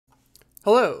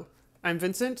Hello, I'm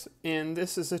Vincent, and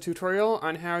this is a tutorial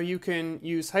on how you can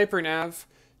use HyperNav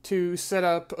to set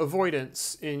up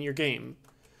avoidance in your game.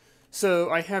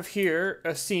 So I have here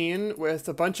a scene with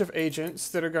a bunch of agents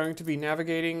that are going to be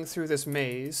navigating through this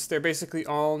maze. They're basically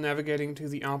all navigating to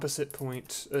the opposite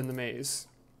point in the maze.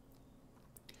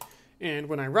 And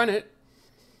when I run it,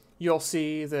 you'll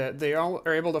see that they all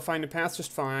are able to find a path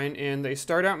just fine, and they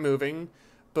start out moving,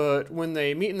 but when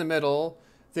they meet in the middle,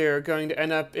 they're going to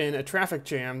end up in a traffic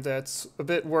jam that's a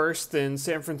bit worse than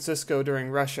San Francisco during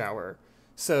rush hour.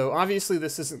 So obviously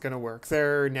this isn't going to work.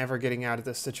 They're never getting out of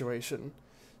this situation.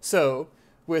 So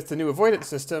with the new avoidance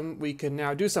system, we can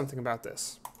now do something about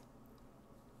this.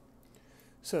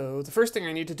 So the first thing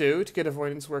I need to do to get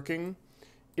avoidance working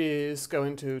is go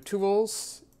into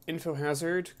Tools, Info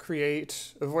Hazard,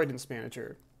 Create Avoidance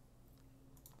Manager.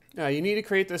 You need to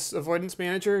create this avoidance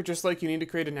manager just like you need to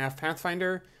create a nav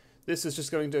Pathfinder. This is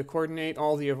just going to coordinate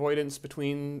all the avoidance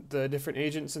between the different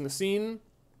agents in the scene.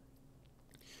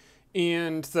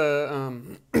 And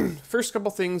the first couple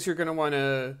things you're going to want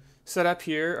to set up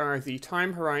here are the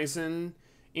time horizon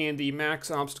and the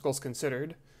max obstacles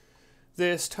considered.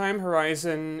 This time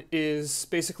horizon is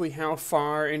basically how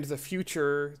far into the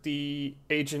future the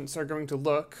agents are going to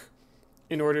look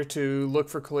in order to look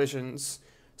for collisions.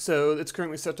 So it's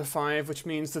currently set to 5, which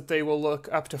means that they will look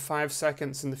up to 5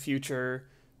 seconds in the future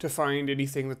to find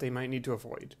anything that they might need to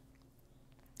avoid.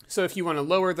 So if you want to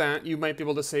lower that, you might be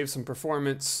able to save some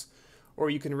performance,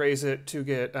 or you can raise it to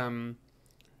get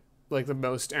like the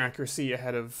most accuracy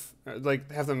ahead of,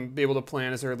 like have them be able to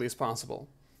plan as early as possible.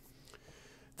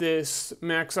 This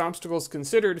max obstacles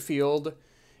considered field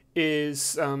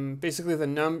is basically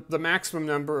the maximum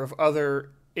number of other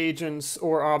agents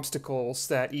or obstacles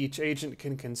that each agent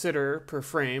can consider per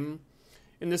frame.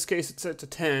 In this case, it's set to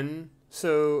 10.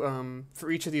 So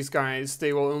for each of these guys,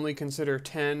 they will only consider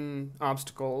 10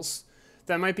 obstacles.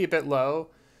 That might be a bit low.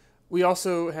 We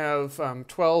also have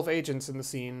 12 agents in the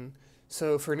scene.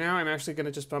 So for now, I'm actually going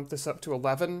to just bump this up to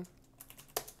 11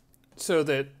 so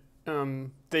that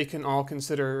they can all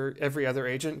consider every other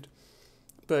agent.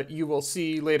 But you will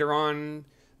see later on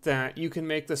that you can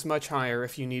make this much higher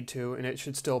if you need to, and it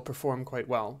should still perform quite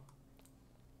well.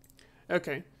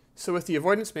 Okay. So with the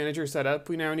avoidance manager set up,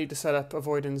 we now need to set up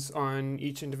avoidance on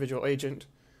each individual agent.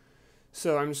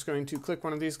 So I'm just going to click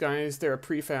one of these guys. They're a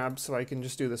prefab, so I can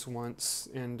just do this once,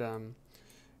 and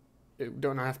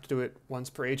don't have to do it once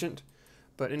per agent.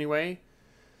 But anyway,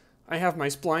 I have my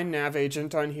spline nav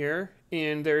agent on here,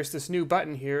 and there's this new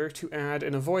button here to add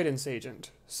an avoidance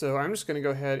agent. So I'm just going to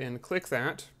go ahead and click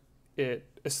that. It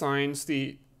assigns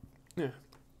the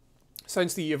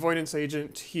avoidance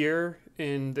agent here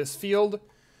in this field,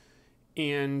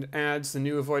 and adds the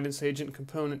new avoidance agent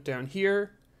component down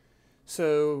here.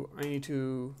 So I need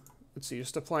to, let's see,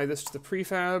 just apply this to the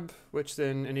prefab, which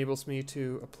then enables me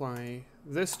to apply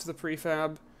this to the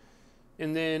prefab.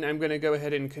 And then I'm going to go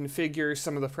ahead and configure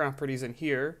some of the properties in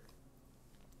here.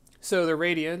 So the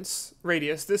radius,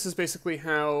 this is basically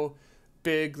how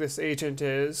big this agent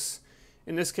is.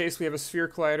 In this case, we have a sphere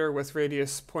collider with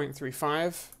radius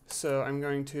 0.35. So I'm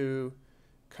going to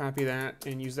copy that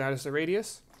and use that as the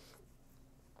radius.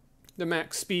 The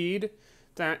max speed,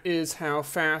 that is how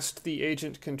fast the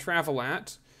agent can travel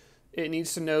at. It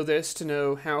needs to know this to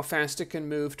know how fast it can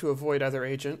move to avoid other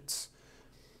agents.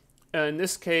 In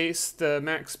this case, the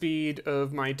max speed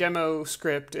of my demo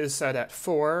script is set at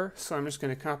 4, so I'm just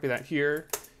going to copy that here.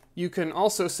 You can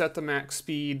also set the max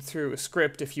speed through a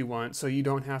script if you want, so you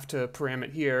don't have to param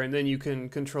it here, and then you can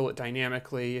control it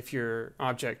dynamically if your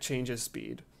object changes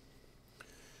speed.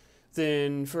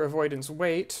 Then for avoidance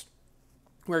weight,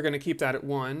 we're going to keep that at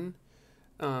 1,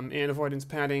 and avoidance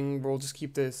padding, we'll just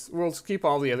keep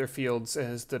all the other fields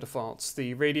as the defaults.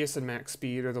 The radius and max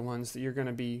speed are the ones that you're going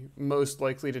to be most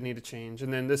likely to need to change.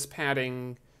 And then this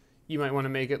padding, you might want to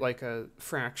make it like a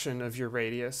fraction of your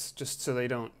radius, just so they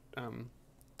don't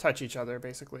touch each other,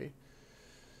 basically.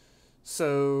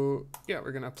 So yeah,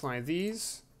 we're going to apply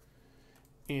these.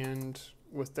 And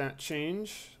with that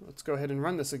change, let's go ahead and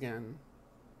run this again.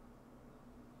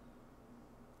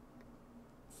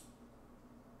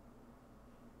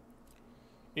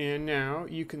 And now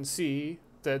you can see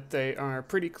that they are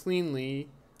pretty cleanly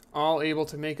all able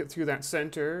to make it through that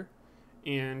center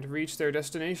and reach their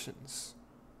destinations.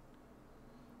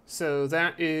 So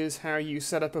that is how you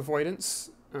set up avoidance.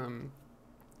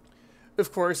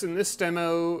 Of course, in this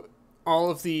demo,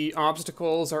 all of the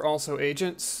obstacles are also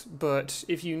agents, but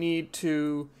if you need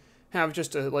to have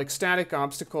just a static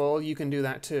obstacle, you can do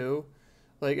that too.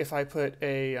 Like if I put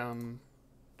a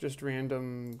just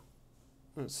random,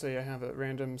 let's say I have a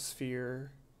random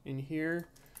sphere in here.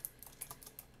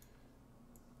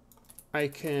 I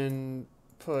can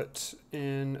put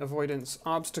an avoidance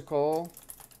obstacle.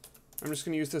 I'm just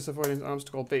going to use this avoidance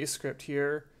obstacle base script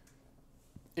here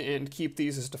and keep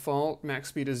these as default. Max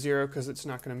speed is 0 because it's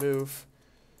not going to move.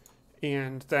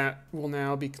 And that will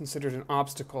now be considered an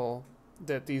obstacle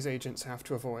that these agents have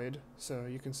to avoid. So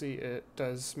you can see it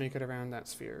does make it around that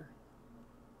sphere.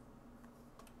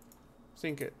 I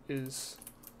think it is...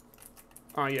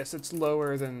 Ah, yes, it's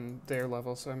lower than their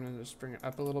level, so I'm going to just bring it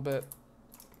up a little bit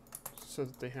so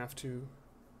that they have to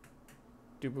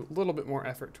do a little bit more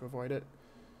effort to avoid it.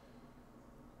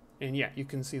 And yeah, you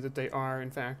can see that they are,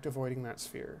 in fact, avoiding that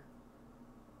sphere.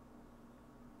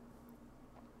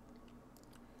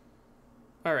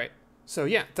 All right, so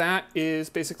yeah, that is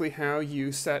basically how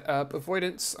you set up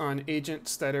avoidance on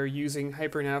agents that are using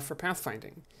HyperNav for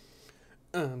pathfinding.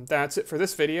 That's it for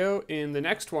this video. In the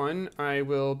next one, I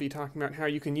will be talking about how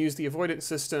you can use the avoidance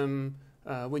system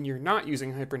when you're not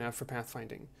using HyperNav for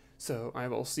pathfinding. So I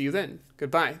will see you then.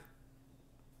 Goodbye.